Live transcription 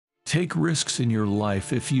Take risks in your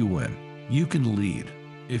life. If you win, you can lead.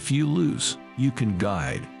 If you lose, you can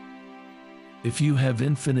guide. If you have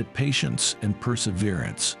infinite patience and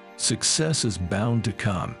perseverance, success is bound to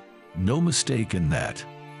come. No mistake in that.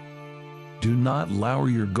 Do not lower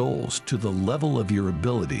your goals to the level of your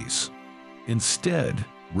abilities. Instead,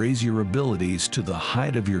 raise your abilities to the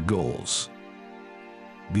height of your goals.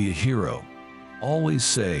 Be a hero. Always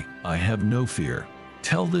say, "I have no fear."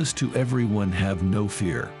 Tell this to everyone: have no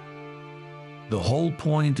fear. The whole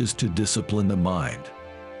point is to discipline the mind.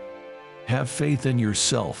 Have faith in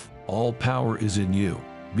yourself. All power is in you.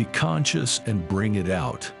 Be conscious and bring it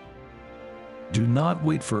out. Do not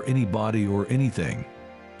wait for anybody or anything.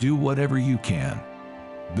 Do whatever you can.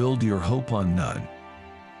 Build your hope on none.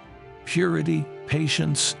 Purity,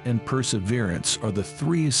 patience, and perseverance are the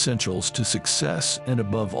three essentials to success, and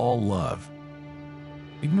above all, love.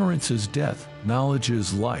 Ignorance is death, knowledge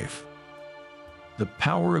is life. The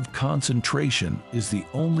power of concentration is the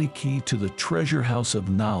only key to the treasure house of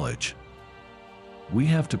knowledge. We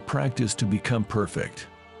have to practice to become perfect.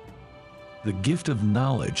 The gift of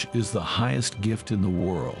knowledge is the highest gift in the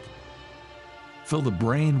world. Fill the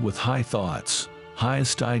brain with high thoughts,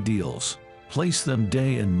 highest ideals. Place them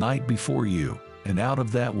day and night before you, and out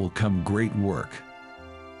of that will come great work.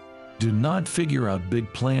 Do not figure out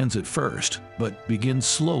big plans at first, but begin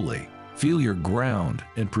slowly. Feel your ground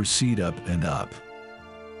and proceed up and up.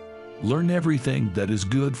 Learn everything that is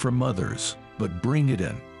good from others, but bring it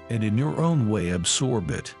in, and in your own way absorb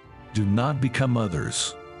it. Do not become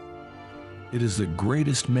others. It is the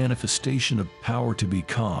greatest manifestation of power to be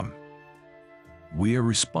calm. We are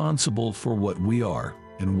responsible for what we are,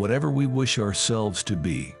 and whatever we wish ourselves to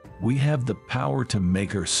be, we have the power to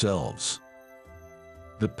make ourselves.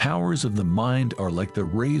 The powers of the mind are like the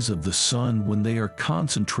rays of the sun. When they are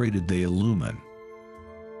concentrated, they illumine.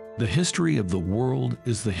 The history of the world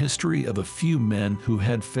is the history of a few men who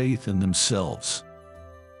had faith in themselves.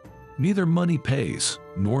 Neither money pays,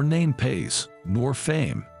 nor name pays, nor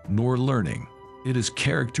fame, nor learning. It is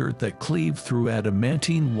character that cleave through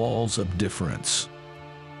adamantine walls of difference.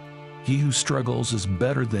 He who struggles is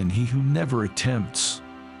better than he who never attempts.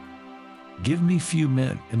 Give me few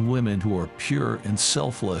men and women who are pure and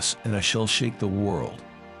selfless, and I shall shake the world.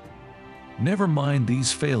 Never mind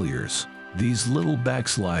these failures, these little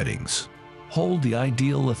backslidings. Hold the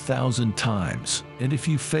ideal 1,000 times, and if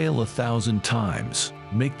you fail 1,000 times,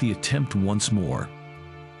 make the attempt once more.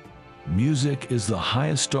 Music is the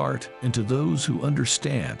highest art, and to those who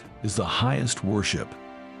understand, is the highest worship.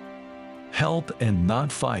 Help and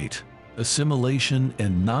not fight, assimilation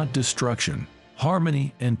and not destruction,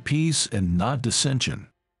 harmony and peace and not dissension.